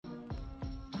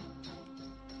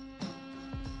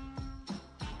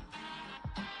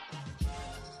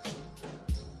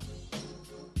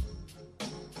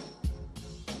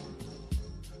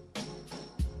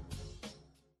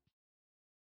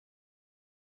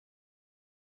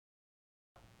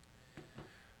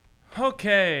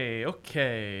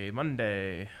Okay.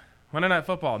 Monday Night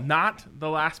Football. Not the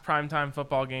last primetime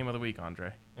football game of the week,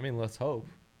 Andre. I mean, let's hope.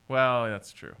 Well,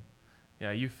 that's true.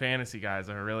 Yeah, you fantasy guys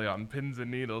are really on pins and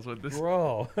needles with this.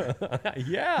 Bro.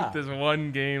 Yeah. This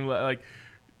one game. Like,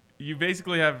 you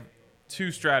basically have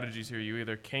two strategies here. You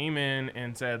either came in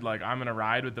and said, like, I'm going to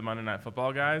ride with the Monday Night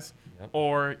Football guys,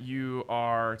 or you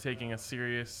are taking a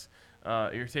serious,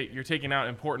 you're taking out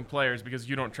important players because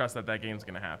you don't trust that game's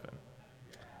going to happen.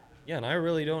 Yeah, and I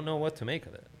really don't know what to make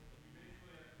of it.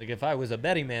 Like, if I was a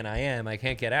betting man, I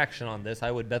can't get action on this,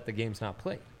 I would bet the game's not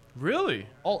played. Really?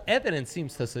 All evidence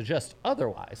seems to suggest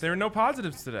otherwise. There are no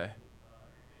positives today.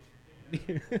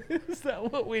 Is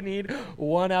that what we need?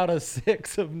 1 out of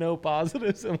 6 of no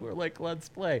positives, and we're like, let's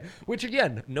play. Which,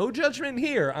 again, no judgment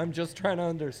here. I'm just trying to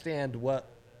understand what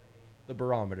the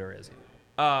barometer is.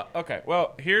 Okay,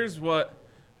 well, here's what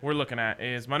we're looking at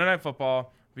is Monday Night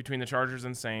Football between the Chargers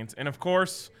and Saints. And, of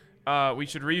course, we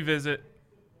should revisit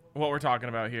what we're talking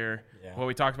about here, what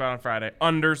we talked about on Friday,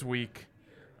 unders week.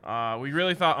 We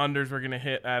really thought unders were going to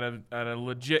hit at a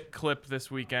legit clip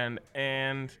this weekend,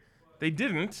 and they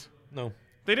didn't. No.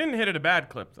 They didn't hit at a bad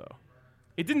clip, though.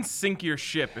 It didn't sink your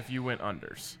ship if you went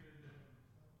unders.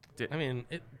 I mean,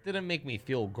 it didn't make me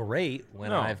feel great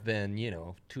when I've been,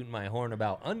 tooting my horn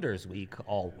about unders week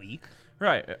all week.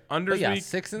 Right. Unders week.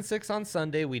 6-6 on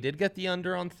Sunday. We did get the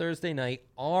under on Thursday night.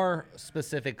 Our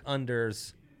specific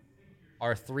unders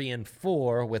are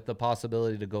 3-4 with the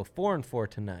possibility to go 4-4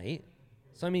 tonight.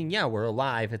 So, I mean, yeah, we're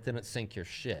alive. It didn't sink your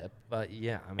ship. But,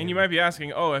 yeah. I mean, and you might be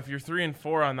asking, if you're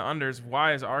 3-4 on the unders,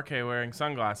 why is RK wearing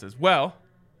sunglasses? Well,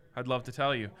 I'd love to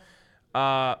tell you.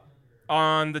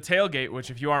 On the tailgate,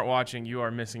 which if you aren't watching, you are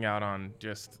missing out on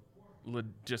just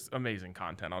amazing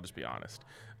content. I'll just be honest.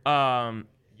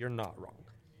 You're not wrong.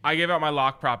 I gave out my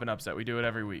lock, prop, and upset. We do it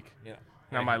every week. Yeah.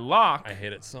 Now, my lock. I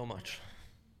hate it so much.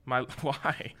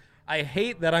 Why? I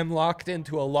hate that I'm locked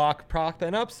into a lock, prop,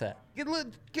 and upset.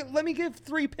 Let me give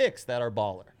 3 picks that are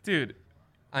baller. Dude,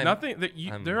 no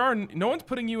one's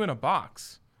putting you in a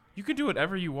box. You can do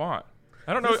whatever you want.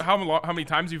 I don't know how many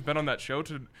times you've been on that show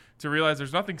to realize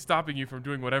there's nothing stopping you from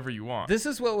doing whatever you want. This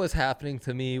is what was happening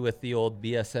to me with the old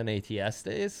BSN ATS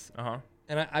days. Uh-huh.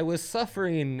 And I was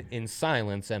suffering in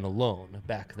silence and alone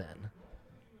back then.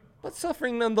 But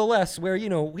suffering nonetheless, where,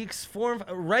 weeks 4,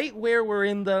 right where we're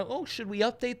in the, should we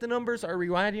update the numbers? Are we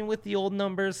riding with the old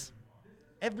numbers?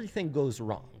 Everything goes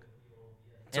wrong.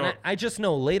 So, and I just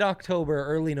know late October,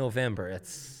 early November,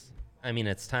 it's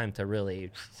time to really,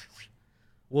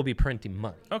 we'll be printing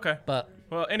money. Okay.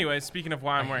 Well, anyways, speaking of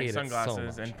why I'm wearing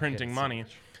sunglasses and printing money,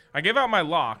 I gave out my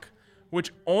lock,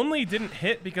 which only didn't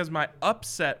hit because my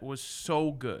upset was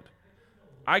so good.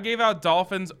 I gave out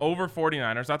Dolphins over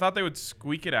 49ers. I thought they would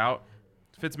squeak it out.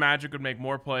 Fitzmagic would make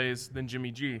more plays than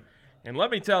Jimmy G. And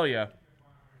let me tell you,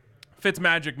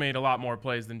 Fitzmagic made a lot more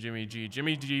plays than Jimmy G.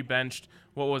 Jimmy G benched,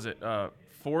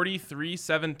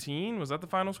 43-17? Was that the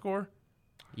final score?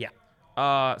 Yeah.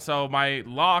 So my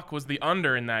lock was the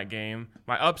under in that game.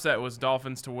 My upset was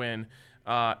Dolphins to win.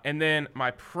 And then my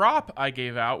prop I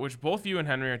gave out, which both you and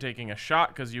Henry are taking a shot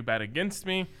because you bet against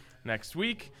me next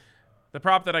week. The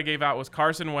prop that I gave out was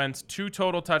Carson Wentz, 2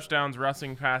 total touchdowns,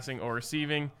 rushing, passing, or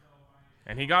receiving.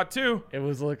 And he got 2. It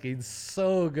was looking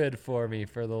so good for me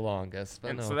for the longest.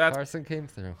 But Carson came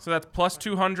through. So that's plus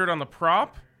 200 on the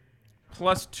prop,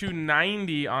 plus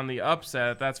 290 on the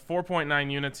upset. That's 4.9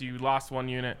 units. You lost 1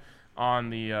 unit on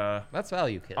the that's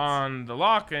value, kids. On the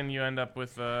lock, and you end up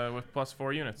with plus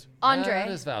 4 units. Andre, that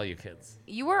is value, kids.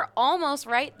 You were almost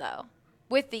right though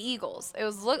with the Eagles. It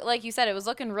was like you said, it was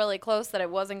looking really close that it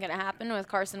wasn't going to happen with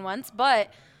Carson Wentz, but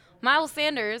Miles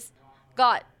Sanders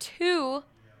got 2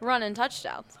 running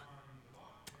touchdowns.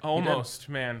 Almost,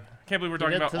 man. I can't believe we're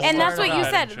talking about. And that's what you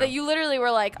said. That you literally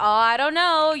were like, I don't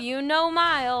know.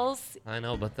 Miles. I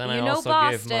know, but then I also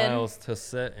gave Miles to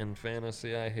sit in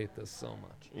fantasy. I hate this so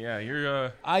much. Yeah,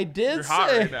 you're. I did you're say.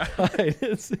 Hot right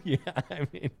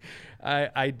now.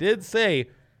 I did say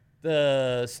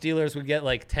the Steelers would get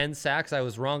like 10 sacks. I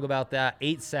was wrong about that.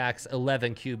 8 sacks,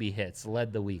 11 QB hits,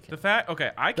 led the weekend.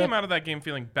 I came out of that game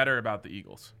feeling better about the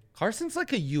Eagles. Carson's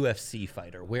like a UFC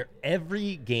fighter where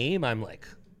every game I'm like,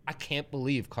 I can't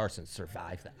believe Carson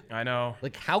survived that. I know.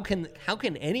 Like, how can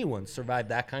anyone survive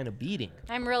that kind of beating?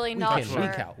 I'm really not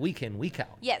sure. Week in, week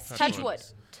out. Yes, touch wood.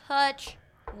 Touch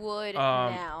wood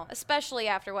now, especially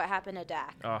after what happened to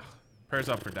Dak. Prayers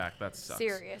up for Dak. That sucks.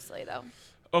 Seriously, though.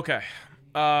 Okay.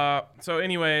 So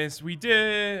anyways,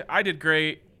 I did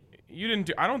great. You didn't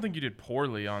do. I don't think you did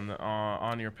poorly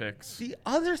on your picks. The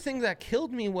other thing that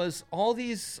killed me was all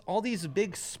these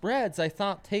big spreads. I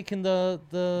thought taking the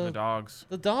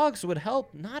dogs would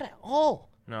help. Not at all.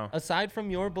 No. Aside from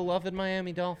your beloved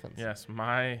Miami Dolphins. Yes,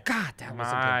 God, that was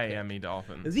a good Miami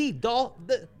Dolphins.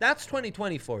 That's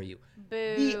 2020 for you.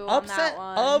 Boo The on upset that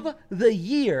one. of the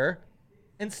year,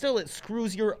 and still it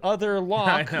screws your other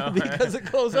lock because it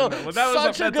goes over. Well,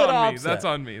 that's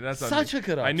on me. That's on me. Such a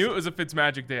good upset. I knew it was a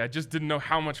Fitzmagic day. I just didn't know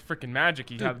how much freaking magic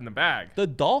he had in the bag. The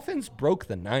Dolphins broke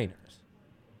the Niners.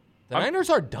 The Niners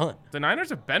are done. The Niners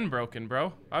have been broken,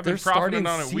 bro. I've been They're starting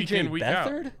profiting on it week in, week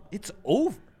Beathard? out. It's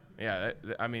over. Yeah,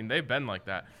 I mean, they've been like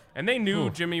that. And they knew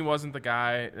Jimmy wasn't the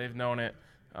guy. They've known it.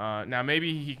 Now,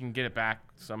 maybe he can get it back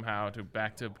somehow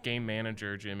back to game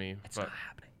manager Jimmy. It's but not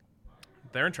happening.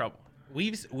 They're in trouble.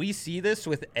 We see this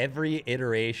with every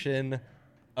iteration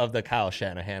of the Kyle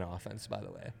Shanahan offense, by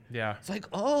the way. Yeah. It's like,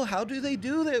 oh, how do they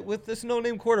do that with this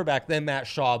no-name quarterback? Then Matt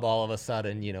Schaub all of a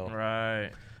sudden, Right.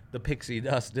 the pixie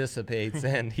dust dissipates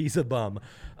and he's a bum.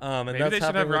 And Maybe that's they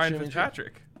should have with Ryan Jimmy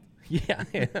Fitzpatrick.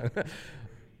 Yeah.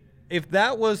 If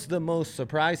that was the most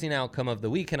surprising outcome of the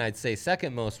weekend, I'd say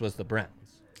second most was the Browns.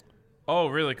 Oh,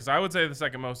 really? Because I would say the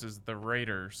second most is the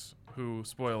Raiders, who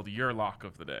spoiled your lock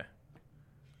of the day.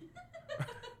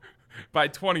 By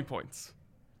 20 points.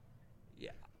 Yeah.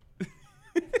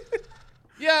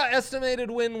 Yeah, estimated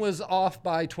win was off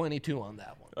by 22 on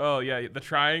that one. Oh, yeah, the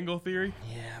triangle theory?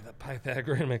 Yeah, the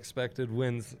Pythagorean expected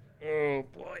wins. Oh,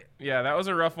 boy. Yeah, that was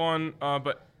a rough one,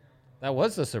 but... That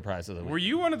was the surprise of the week. Were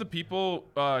you one of the people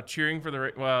cheering for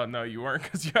the... Well, no, you weren't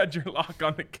because you had your lock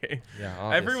on the game. Yeah,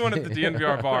 obviously. Everyone at the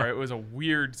DNVR bar, it was a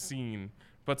weird scene.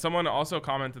 But someone also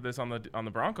commented this on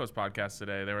the Broncos podcast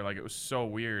today. They were like, it was so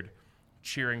weird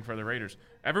cheering for the Raiders.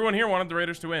 Everyone here wanted the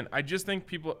Raiders to win. I just think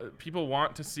people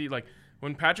want to see, like,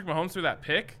 when Patrick Mahomes threw that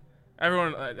pick,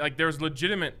 everyone, there was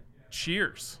legitimate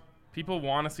cheers. People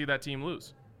want to see that team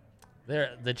lose.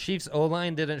 The Chiefs'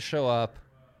 O-line didn't show up.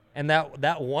 And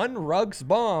that one Ruggs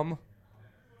bomb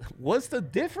was the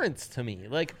difference to me.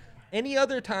 Like, any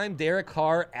other time, Derek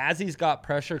Carr, as he's got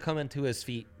pressure coming to his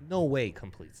feet, no way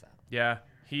completes that. Yeah.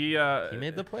 He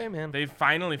made the play, man. They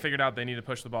finally figured out they need to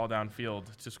push the ball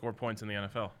downfield to score points in the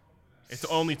NFL. It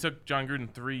only took John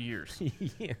Gruden 3 years.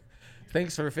 Yeah.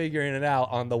 Thanks for figuring it out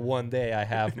on the one day I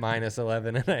have minus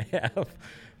 11 and I have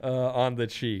on the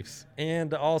Chiefs.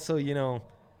 And also,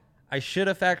 I should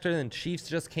have factored in Chiefs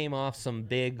just came off some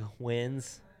big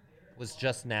wins. It was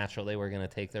just natural they were going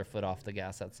to take their foot off the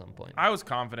gas at some point. I was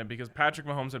confident because Patrick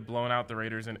Mahomes had blown out the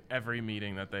Raiders in every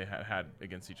meeting that they had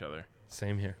against each other.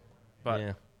 Same here. But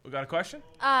yeah. We got a question?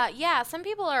 Yeah, some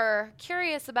people are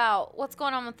curious about what's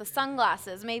going on with the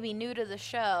sunglasses, maybe new to the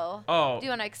show. Oh. Do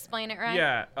you want to explain it, right?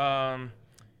 Yeah.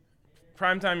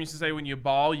 Primetime used to say when you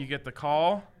ball, you get the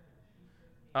call.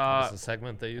 That's a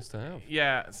segment they used to have.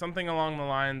 Yeah, something along the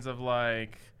lines of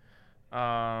like,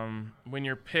 when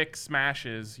your pick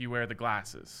smashes, you wear the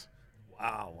glasses.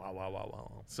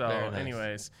 Wow. So, Very nice.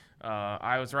 anyways,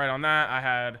 I was right on that. I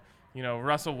had,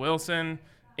 Russell Wilson.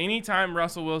 Anytime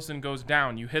Russell Wilson goes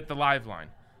down, you hit the live line.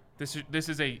 This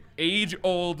is a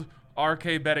age-old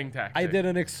RK betting tactic. I did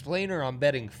an explainer on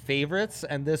betting favorites,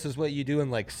 and this is what you do in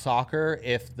like soccer.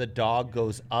 If the dog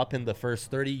goes up in the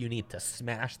first 30, you need to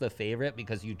smash the favorite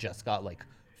because you just got like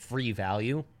free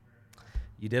value.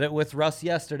 You did it with Russ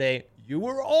yesterday. You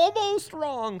were almost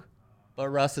wrong, but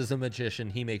Russ is a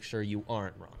magician. He makes sure you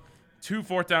aren't wrong. 2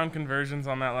 fourth down conversions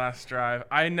on that last drive.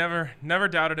 I never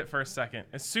doubted it for a second.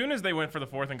 As soon as they went for the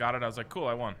fourth and got it, I was like, cool,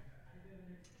 I won.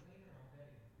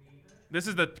 This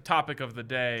is the topic of the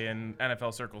day in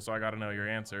NFL Circle, so I got to know your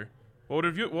answer.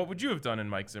 What would you have done in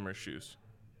Mike Zimmer's shoes?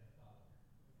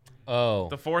 Oh.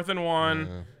 The 4th and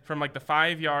 1 from like the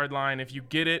 5-yard line. If you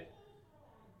get it,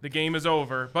 the game is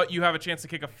over, but you have a chance to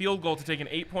kick a field goal to take an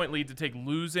 8-point lead to take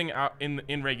losing out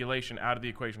in regulation out of the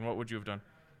equation. What would you have done?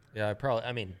 Yeah,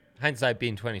 hindsight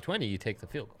being 20/20, you take the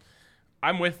field goal.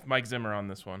 I'm with Mike Zimmer on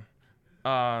this one.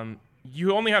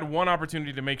 You only had one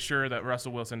opportunity to make sure that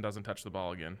Russell Wilson doesn't touch the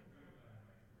ball again.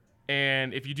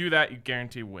 And if you do that, you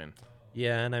guarantee win.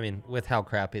 Yeah, and with how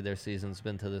crappy their season's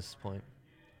been to this point.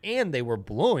 And they were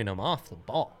blowing them off the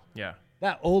ball. Yeah.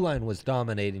 That O-line was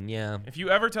dominating, yeah. If you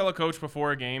ever tell a coach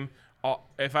before a game,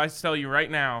 if I tell you right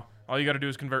now, all you got to do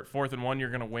is convert 4th and 1, you're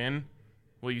going to win,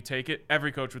 will you take it?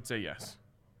 Every coach would say yes.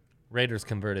 Raiders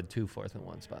converted 2 4th and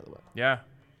 1s, by the way. Yeah,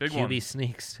 big one. QB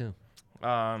sneaks, too.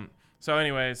 So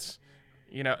anyways,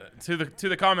 to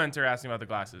the commenter asking about the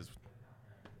glasses,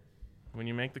 when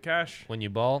you make the cash. When you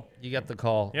ball, you get the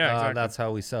call. Yeah, exactly. That's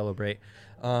how we celebrate.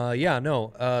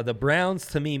 The Browns,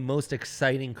 to me, most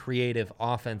exciting creative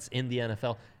offense in the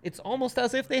NFL. It's almost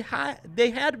as if they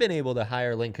had been able to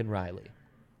hire Lincoln Riley.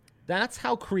 That's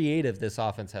how creative this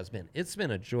offense has been. It's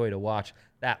been a joy to watch.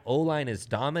 That O-line is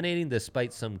dominating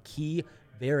despite some key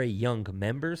very young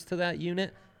members to that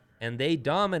unit, and they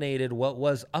dominated what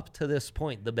was up to this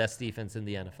point the best defense in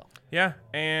the NFL. Yeah,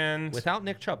 and without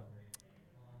Nick Chubb.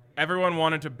 Everyone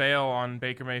wanted to bail on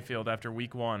Baker Mayfield after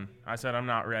week 1. I said I'm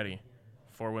not ready.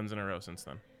 4 wins in a row since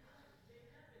then.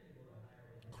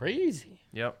 Crazy.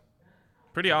 Yep.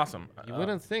 Pretty awesome. You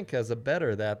wouldn't think as a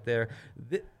bettor that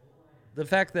the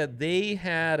fact that they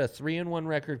had a 3-1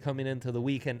 record coming into the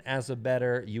weekend as a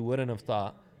bettor, you wouldn't have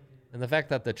thought. And the fact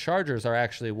that the Chargers are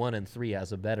actually 1-3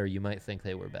 as a bettor, you might think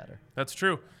they were better. That's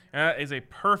true. And that is a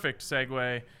perfect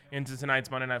segue into tonight's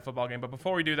Monday Night Football game. But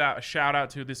before we do that, a shout out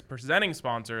to this presenting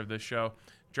sponsor of this show,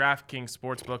 DraftKings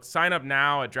Sportsbook. Sign up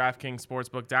now at DraftKings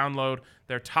Sportsbook. Download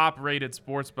their top-rated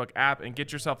sportsbook app and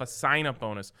get yourself a sign-up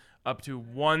bonus up to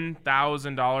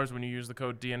 $1,000 when you use the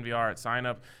code DNVR at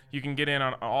sign-up. You can get in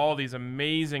on all these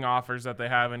amazing offers that they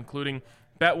have, including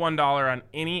bet $1 on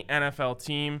any NFL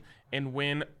team and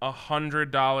win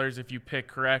 $100 if you pick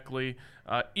correctly.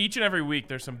 Each and every week,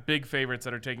 there's some big favorites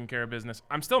that are taking care of business.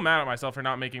 I'm still mad at myself for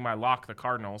not making my lock the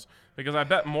Cardinals because I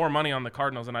bet more money on the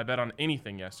Cardinals than I bet on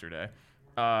anything yesterday.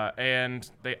 And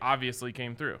they obviously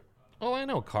came through. Oh, I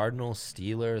know. Cardinals,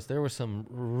 Steelers. There were some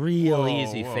real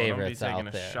easy favorites out there. Don't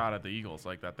be taking a shot at the Eagles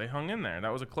like that. They hung in there.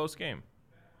 That was a close game.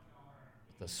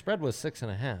 The spread was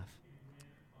 6.5.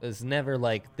 It was never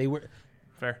like they were.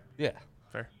 Fair. Yeah.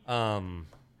 Fair.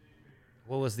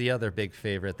 What was the other big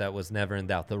favorite that was never in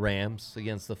doubt? The Rams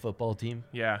against the football team?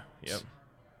 Yeah. Yep.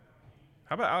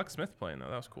 How about Alex Smith playing, though?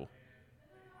 That was cool.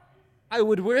 I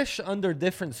would wish under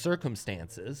different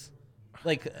circumstances,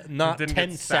 like not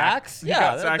 10 sacks.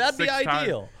 Yeah, that'd be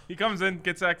ideal. He comes in,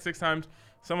 gets sacked 6 times.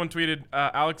 Someone tweeted,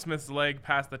 Alex Smith's leg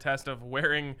passed the test of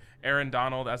wearing Aaron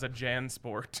Donald as a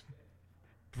JanSport.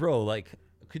 Bro, like,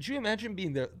 could you imagine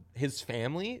being his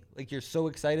family? Like, you're so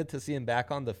excited to see him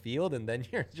back on the field, and then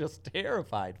you're just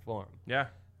terrified for him. Yeah.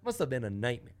 Must have been a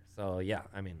nightmare. So, yeah,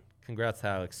 I mean, congrats to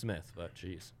Alex Smith, but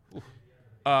jeez.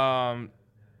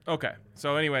 Okay.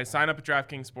 So anyway, sign up at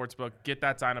DraftKings Sportsbook. Get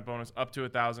that sign-up bonus up to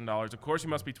 $1,000. Of course, you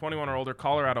must be 21 or older,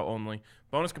 Colorado only.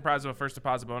 Bonus comprised of a first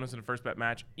deposit bonus and a first bet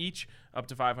match, each up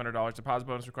to $500. Deposit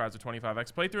bonus requires a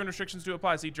 25x. Playthrough and restrictions do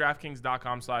apply. See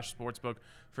DraftKings.com/sportsbook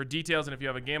for details. And if you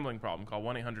have a gambling problem, call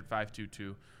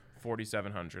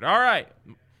 1-800-522-4700. All right.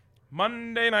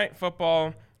 Monday Night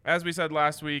Football. As we said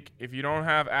last week, if you don't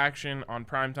have action on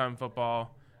primetime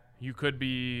football, you could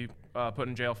be put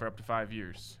in jail for up to 5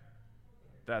 years.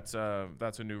 That's a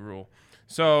new rule.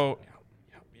 So,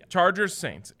 Chargers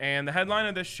Saints, and the headline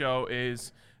of this show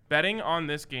is betting on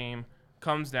this game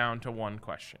comes down to one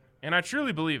question. And I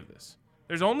truly believe this.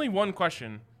 There's only one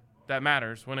question that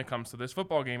matters when it comes to this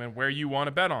football game and where you want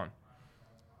to bet on.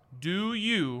 Do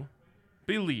you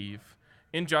believe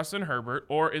in Justin Herbert,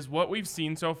 or is what we've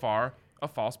seen so far a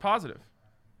false positive?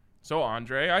 So,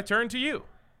 Andre, I turn to you.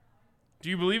 Do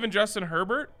you believe in Justin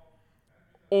Herbert,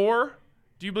 or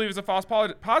do you believe it's a false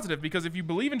positive? Because if you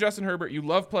believe in Justin Herbert, you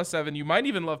love +7. You might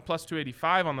even love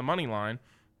 +285 on the money line.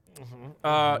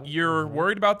 You're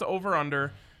worried about the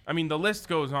over-under. I mean, the list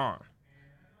goes on.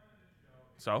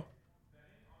 So?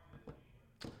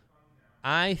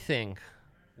 I think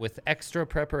with extra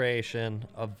preparation,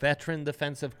 a veteran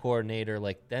defensive coordinator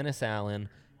like Dennis Allen,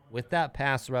 with that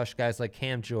pass rush, guys like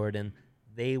Cam Jordan,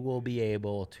 they will be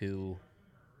able to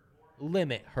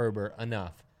limit Herbert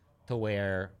enough to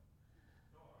where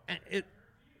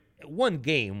one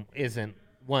game isn't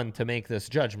one to make this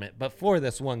judgment, but for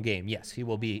this one game, yes, he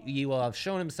will have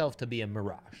shown himself to be a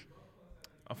mirage.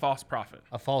 A false prophet.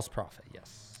 A false prophet,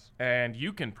 yes. And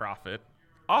you can profit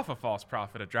off a false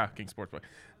prophet at DraftKings Sportsbook.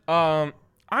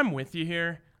 I'm with you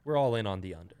here. We're all in on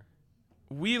the under.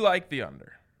 We like the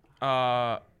under.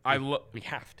 We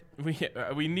have to.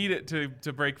 We need it to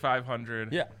break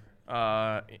 500. Yeah.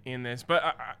 In this,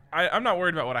 but I'm not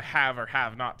worried about what I have or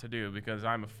have not to do because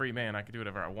I'm a free man. I can do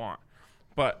whatever I want.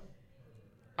 But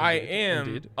I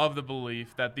am of the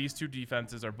belief that these two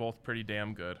defenses are both pretty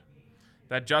damn good.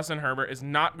 That Justin Herbert is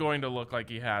not going to look like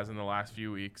he has in the last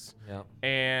few weeks. Yeah.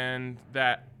 And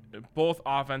that both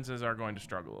offenses are going to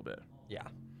struggle a bit. Yeah.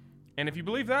 And if you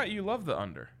believe that, you love the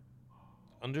under.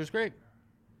 Under's great.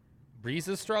 Breeze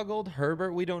has struggled.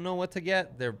 Herbert, we don't know what to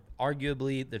get. They're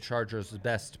arguably the Chargers'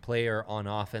 best player on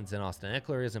offense, and Austin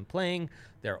Eckler isn't playing.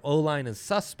 Their O-line is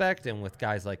suspect, and with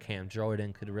guys like Cam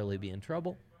Jordan, could really be in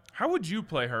trouble. How would you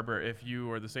play Herbert if you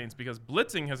were the Saints? Because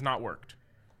blitzing has not worked.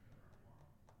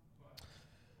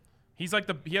 He has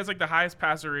the highest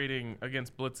passer rating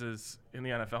against blitzes in the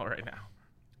NFL right now.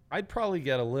 I'd probably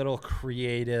get a little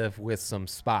creative with some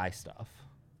spy stuff.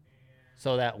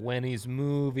 So that when he's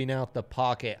moving out the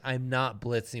pocket, I'm not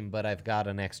blitzing, but I've got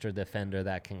an extra defender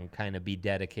that can kind of be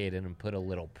dedicated and put a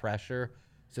little pressure.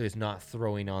 so he's not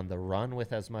throwing on the run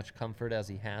with as much comfort as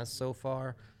he has so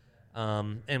far.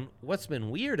 And what's been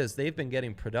weird is they've been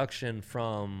getting production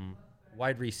from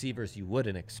wide receivers you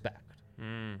wouldn't expect.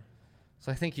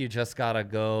 So I think you just got to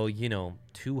go,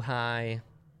 too high,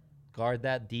 guard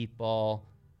that deep ball,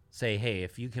 say, hey,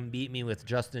 if you can beat me with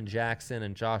Justin Jackson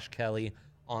and Josh Kelly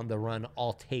on the run,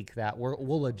 I'll take that.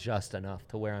 We'll adjust enough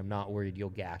to where I'm not worried you'll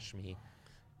gash me.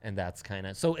 And that's kind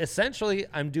of... So essentially,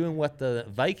 I'm doing what the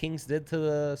Vikings did to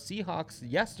the Seahawks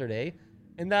yesterday,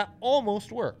 and that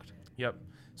almost worked. Yep.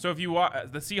 So if you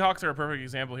the Seahawks are a perfect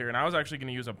example here, and I was actually going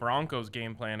to use a Broncos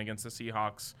game plan against the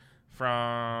Seahawks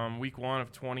from week 1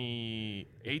 of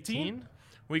 2018.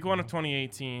 Week 1 of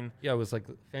 2018. Yeah, it was like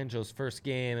Fangio's first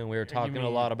game, and we were talking a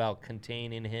lot about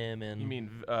containing him. And you mean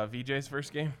VJ's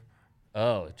first game?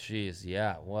 Oh, jeez,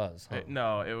 yeah, it was. Huh?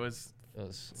 No, it was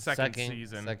second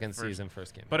season,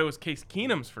 first game. But it was Case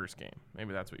Keenum's first game.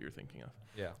 Maybe that's what you're thinking of.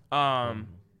 Yeah.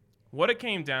 What it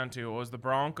came down to was the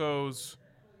Broncos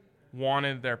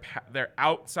wanted their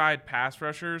outside pass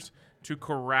rushers to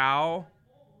corral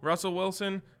Russell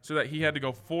Wilson so that he had to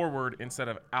go forward instead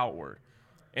of outward.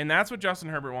 And that's what Justin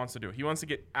Herbert wants to do. He wants to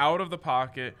get out of the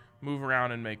pocket, move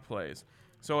around, and make plays.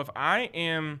 So if I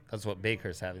am... That's what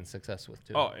Baker's having success with,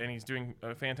 too. Oh, and he's doing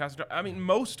a fantastic job. I mean,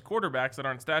 most quarterbacks that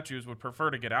aren't statues would prefer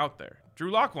to get out there.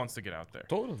 Drew Lock wants to get out there.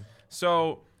 Totally.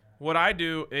 So what I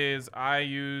do is I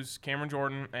use Cameron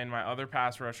Jordan and my other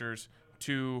pass rushers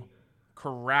to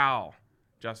corral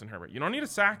Justin Herbert. You don't need to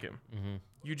sack him. Mm-hmm.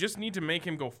 You just need to make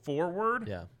him go forward.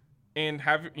 Yeah. And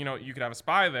have, you could have a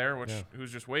spy there,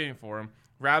 who's just waiting for him,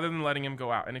 rather than letting him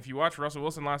go out. And if you watch Russell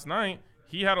Wilson last night,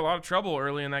 he had a lot of trouble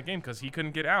early in that game because he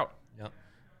couldn't get out. Yep.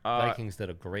 Vikings did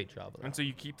a great job of that. And so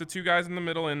you keep the two guys in the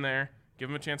middle in there, give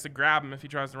him a chance to grab him if he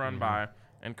tries to run by,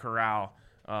 and corral,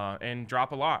 and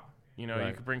drop a lot. You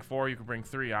could bring 4, you could bring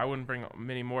 3. I wouldn't bring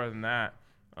many more than that,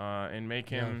 and make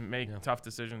him make tough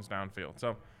decisions downfield.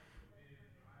 So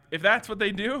if that's what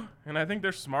they do, and I think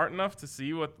they're smart enough to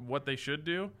see what they should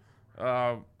do,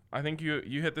 I think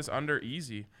you hit this under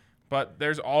easy. But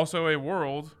there's also a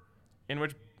world in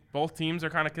which both teams are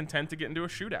kind of content to get into a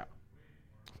shootout.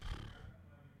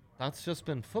 That's just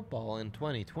been football in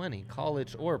 2020,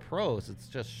 college or pros. It's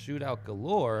just shootout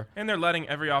galore. And they're letting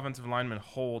every offensive lineman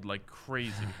hold like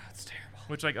crazy. That's terrible.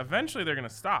 Which, eventually they're going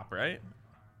to stop, right?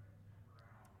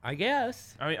 I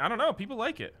guess. I mean, I don't know. People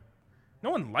like it.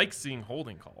 No one likes seeing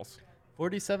holding calls.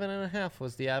 47.5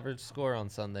 was the average score on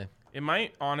Sunday. It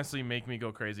might honestly make me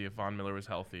go crazy if Von Miller was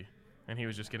healthy and he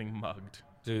was just getting mugged.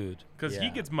 Dude. Because he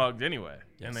gets mugged anyway,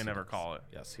 and they never call it.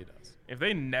 Yes, he does. If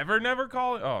they never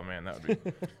call it, oh, man, that would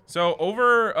be. So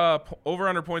over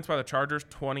under points by the Chargers,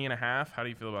 20.5. How do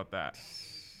you feel about that?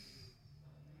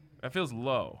 That feels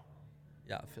low.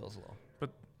 Yeah, it feels low. But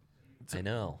I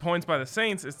know. Points by the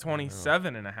Saints is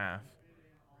 27.5.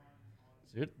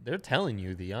 So they're telling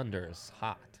you the under is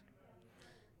hot.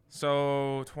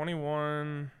 So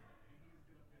 21.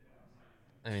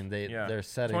 I mean, they're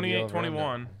setting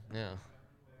 28-21. Yeah.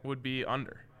 Would be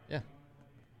under. Yeah.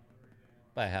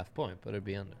 By a half point, but it'd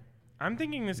be under. I'm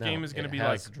thinking this game is going to be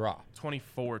like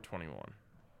 24-21.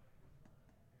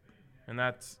 And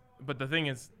but the thing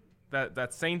is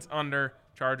that Saints under,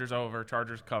 Chargers over,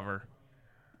 Chargers cover.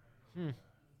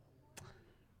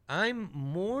 I'm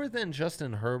more than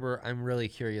Justin Herbert. I'm really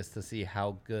curious to see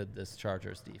how good this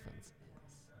Chargers defense is.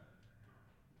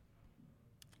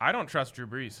 I don't trust Drew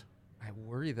Brees. I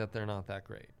worry that they're not that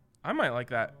great. I might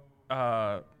like that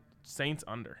Saints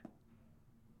under.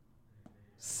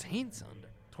 Saints under?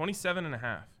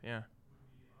 27.5, yeah.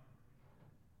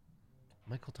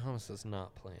 Michael Thomas is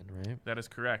not playing, right? That is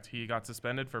correct. He got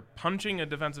suspended for punching a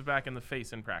defensive back in the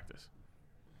face in practice.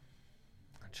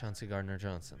 Chauncey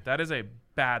Gardner-Johnson. That is a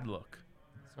bad look.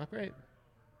 It's not great.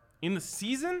 In the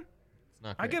season? It's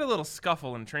not great. I get a little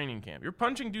scuffle in training camp. You're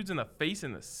punching dudes in the face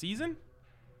in the season?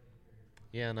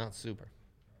 Yeah, not super.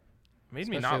 Made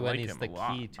me not like him a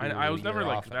lot. I was never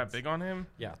that big on him.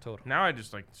 Yeah, totally. Now I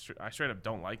just I straight up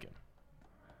don't like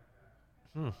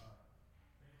him.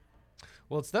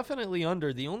 Well, it's definitely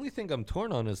under. The only thing I'm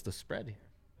torn on is the spread here.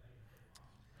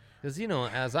 Because,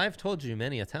 as I've told you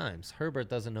many a times, Herbert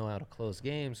doesn't know how to close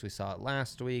games. We saw it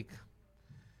last week.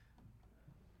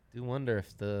 Do wonder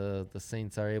if the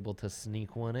Saints are able to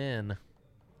sneak one in.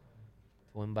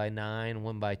 Win by 9,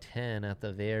 win by 10 at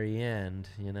the very end,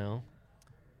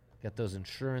 Get those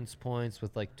insurance points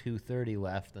with 2:30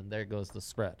 left, and there goes the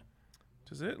spread.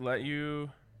 Does it let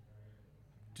you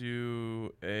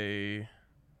do a...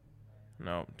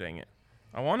 No, dang it.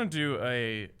 I want to do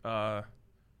a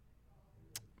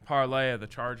parlay of the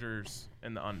Chargers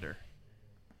and the under.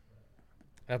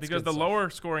 because the lower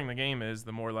scoring the game is,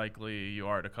 the more likely you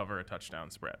are to cover a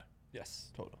touchdown spread.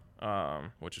 Yes, totally.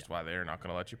 Which is why they're not going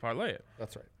to let you parlay it.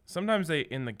 That's right. Sometimes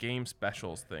in the game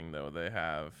specials thing, though, they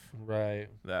have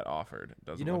that offered. It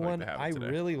doesn't look like they have it today.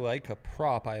 Really like a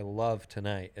prop I love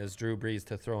tonight is Drew Brees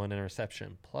to throw an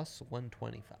interception, plus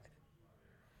 125.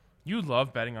 You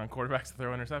love betting on quarterbacks to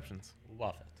throw interceptions.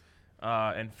 Love it.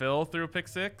 And Phil threw a pick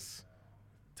six.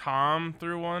 Tom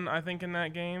threw one, I think, in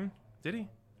that game. Did he?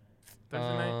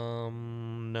 Thursday night?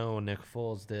 No, Nick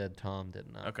Foles did. Tom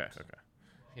did not. Okay.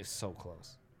 He's so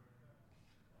close.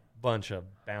 Bunch of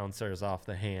bouncers off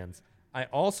the hands. I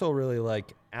also really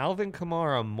like Alvin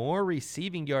Kamara, more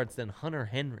receiving yards than Hunter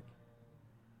Henry.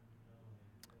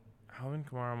 Alvin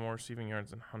Kamara, more receiving yards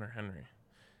than Hunter Henry.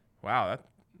 Wow,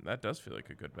 that does feel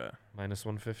like a good bet. Minus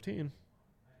 115.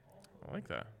 I like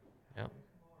that. Yeah.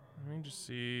 Let me just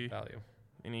see. Value.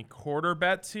 Any quarter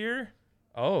bets here?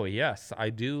 Oh, yes. I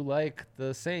do like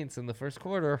the Saints in the first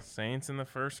quarter. Saints in the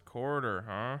first quarter,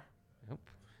 huh? Yep.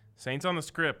 Saints on the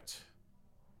script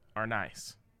are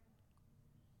nice.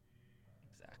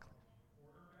 Exactly.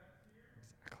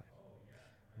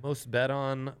 Most bet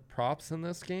on props in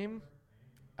this game?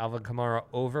 Alvin Kamara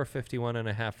over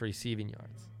 51.5 receiving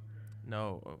yards.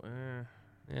 No.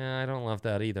 Yeah, I don't love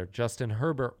that either. Justin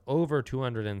Herbert over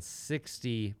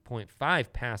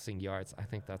 260.5 passing yards. I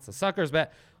think that's a sucker's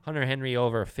bet. Hunter Henry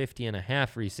over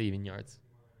 50.5 receiving yards.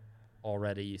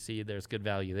 Already, you see there's good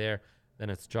value there. Then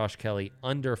it's Josh Kelly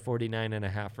under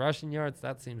 49.5 rushing yards.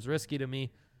 That seems risky to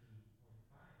me.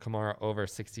 Kamara over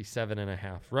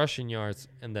 67.5 rushing yards.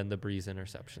 And then the Brees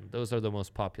interception. Those are the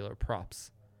most popular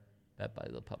props bet by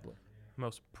the public.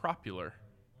 Most popular.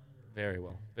 Very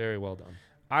well. Very well done.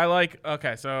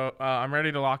 Okay, so I'm ready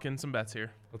to lock in some bets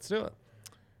here. Let's do it.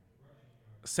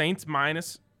 Saints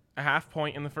minus a half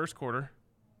point in the first quarter.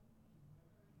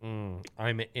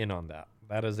 I'm in on that.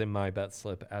 That is in my bet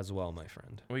slip as well, my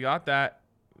friend. We got that.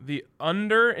 The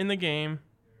under in the game.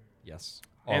 Yes.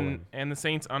 And the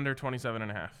Saints under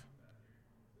 27.5.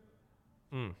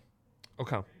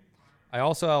 Okay. I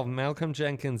also have Malcolm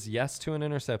Jenkins, yes to an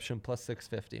interception, plus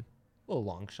 650. A little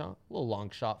long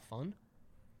shot fun.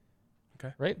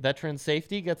 Okay. Right? Veteran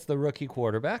safety gets the rookie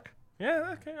quarterback.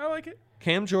 Yeah, okay. I like it.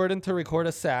 Cam Jordan to record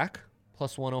a sack,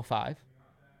 plus 105.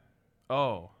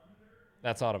 Oh.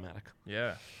 That's automatic.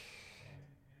 Yeah.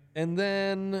 And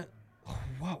then,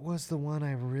 what was the one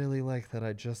I really liked that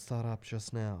I just thought up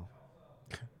just now?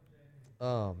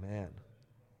 Oh, man.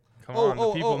 Come on,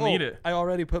 the people need it. I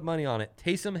already put money on it.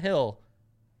 Taysom Hill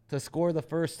to score the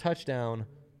first touchdown,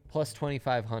 plus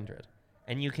 2,500.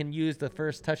 And you can use the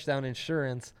first touchdown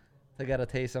insurance to get a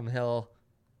Taysom Hill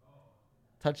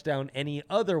touchdown any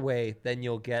other way, then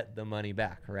you'll get the money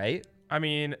back, right? I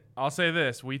mean, I'll say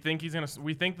this: we think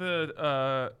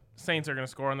the Saints are gonna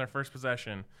score on their first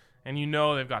possession, and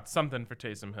they've got something for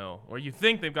Taysom Hill, or you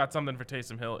think they've got something for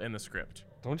Taysom Hill in the script.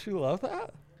 Don't you love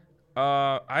that?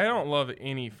 I don't love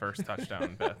any first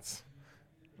touchdown bets.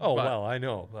 Oh, well, I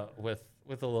know, but with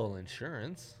a little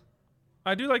insurance.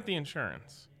 I do like the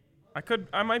insurance.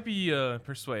 I might be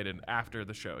persuaded after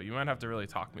the show. You might have to really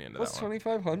talk me into that one.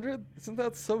 2,500? Isn't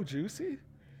that so juicy?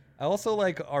 I also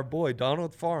like our boy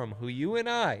Donald Farham, who you and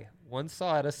I once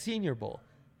saw at a Senior Bowl.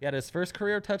 He had his first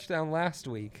career touchdown last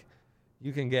week.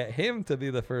 You can get him to be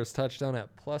the first touchdown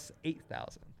at plus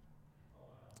 8,000.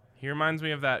 He reminds me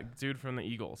of that dude from the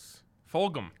Eagles,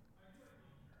 Fulgham.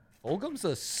 Fulgham's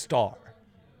a star.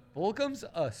 Fulgham's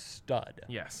a stud.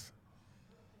 Yes.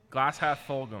 Glass half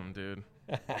Fulgham, dude.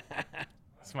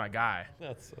 That's my guy.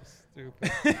 That's so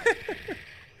stupid.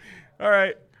 All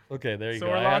right. Okay, there you So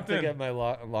go. we're I have locked to in. get my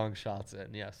long shots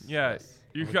in. Yes. Yeah, yes.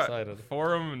 you I'm got excited.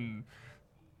 Forum and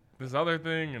this other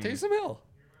thing and Taysom Hill.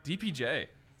 DPJ.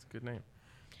 It's a good name.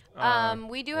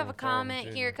 We do have a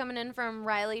comment here coming in from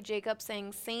Riley Jacobs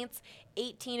saying Saints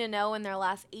 18-0 in their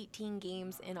last 18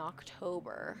 games in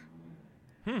October.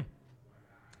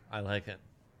 I like it.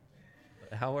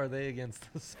 How are they against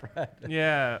the spread?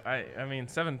 Yeah, I mean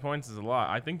 7 points is a lot.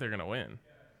 I think they're gonna win.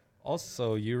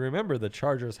 Also, you remember the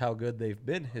Chargers, how good they've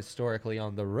been historically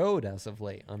on the road as of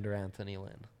late under Anthony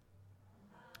Lynn.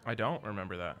 I don't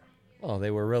remember that. Well,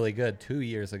 they were really good 2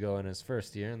 years ago in his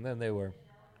first year, and then they were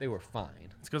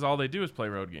fine. It's because all they do is play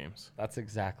road games. That's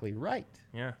exactly right.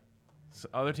 Yeah. So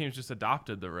other teams just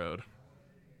adopted the road.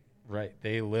 Right.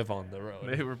 They live on the road.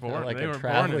 They were born. They're like they a were born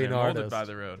traveling and molded artist. by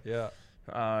the road. Yeah.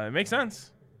 It makes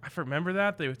sense. I remember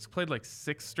that they played like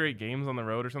 6 straight games on the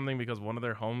road or something because one of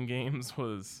their home games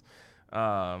was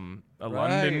a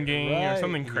London game or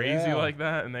something crazy like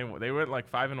that, and they went like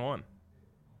 5-1.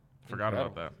 Forgot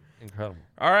about that. Incredible.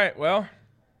 All right, well,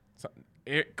 so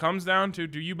it comes down to: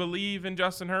 do you believe in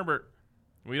Justin Herbert?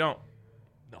 We don't.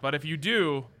 No. But if you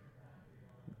do,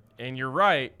 and you're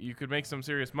right, you could make some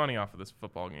serious money off of this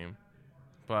football game.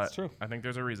 But That's true. I think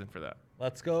there's a reason for that.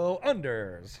 Let's go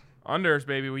unders. Unders,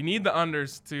 baby. We need the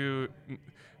unders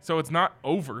so it's not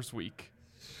overs week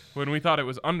when we thought it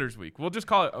was unders week. We'll just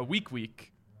call it a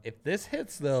week. If this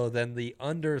hits, though, then the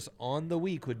unders on the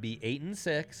week would be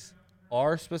 8-6.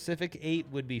 Our specific 8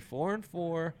 would be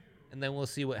 4-4. And then we'll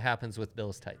see what happens with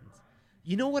Bills-Titans.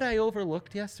 You know what I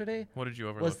overlooked yesterday? What did you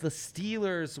overlook? Was the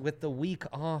Steelers with the week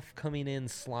off coming in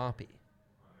sloppy.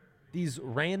 These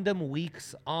random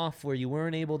weeks off where you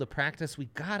weren't able to practice, we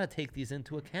got to take these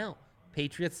into account.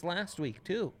 Patriots last week,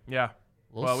 too. Yeah.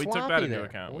 Well, we took that into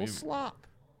account. A little slop.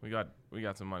 We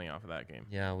got some money off of that game.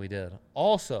 Yeah, we did.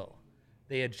 Also,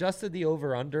 they adjusted the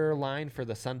over-under line for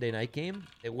the Sunday night game.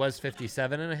 It was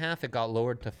 57.5. It got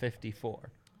lowered to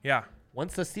 54. Yeah.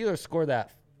 Once the Steelers score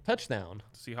that touchdown,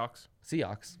 Seahawks,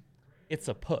 it's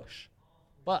a push.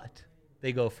 But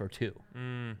they go for 2.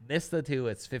 Miss the 2,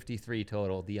 it's 53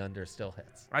 total. The under still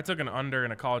hits. I took an under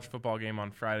in a college football game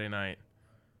on Friday night.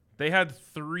 They had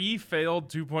 3 failed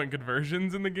 2-point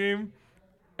conversions in the game,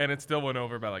 and it still went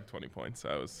over by like 20 points.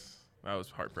 I was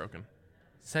heartbroken.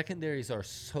 Secondaries are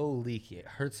so leaky. It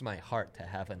hurts my heart to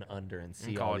have an under and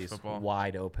see all these football.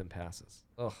 wide open passes.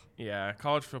 Ugh. Yeah,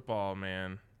 college football,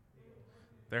 man.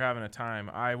 They're having a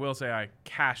time. I will say I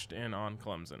cashed in on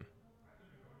Clemson.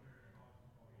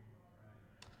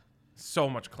 So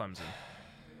much Clemson.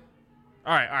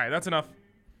 All right, that's enough.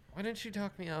 Why didn't you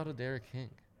talk me out of Derek King?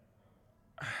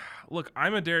 Look,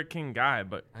 I'm a Derek King guy,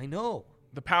 but I know.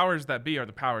 the powers that be are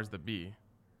the powers that be.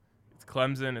 It's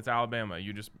Clemson, it's Alabama.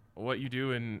 What you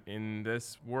do in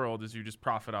this world is you just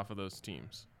profit off of those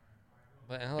teams.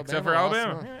 But Alabama Except for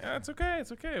Alabama. Yeah, it's okay.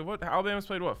 It's okay. Alabama's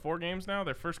played 4 games now?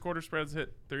 Their first quarter spreads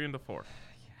hit 3-4. Yeah,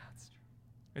 that's true.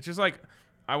 It's just like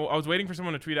I was waiting for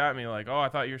someone to tweet at me like, "Oh, I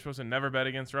thought you were supposed to never bet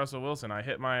against Russell Wilson." I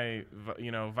hit my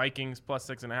Vikings plus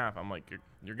 6.5. I'm like,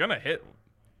 you're gonna hit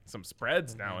some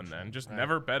spreads now and then. Just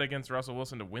never bet against Russell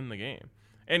Wilson to win the game.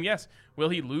 And yes, will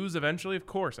he lose eventually? Of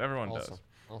course, everyone does.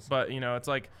 But it's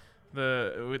like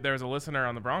there was a listener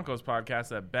on the Broncos podcast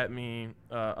that bet me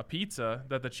a pizza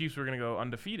that the Chiefs were going to go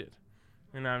undefeated.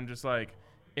 And I'm just like,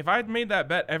 if I'd made that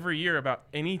bet every year about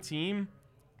any team,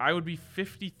 I would be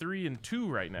 53-2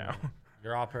 right now.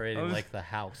 You're operating like the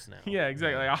house now. Yeah,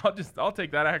 exactly. Like, I'll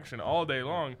take that action all day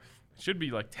long. It should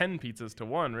be like 10 pizzas to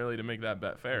 1 really to make that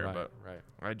bet fair. Right, but right.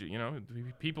 I do,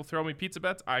 people throw me pizza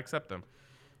bets, I accept them.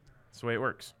 That's the way it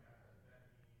works.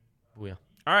 Yeah.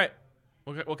 All right.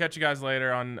 We'll catch you guys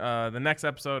later on the next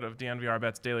episode of DNVR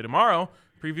Bets Daily tomorrow,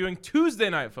 previewing Tuesday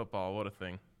Night Football. What a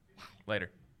thing. Later.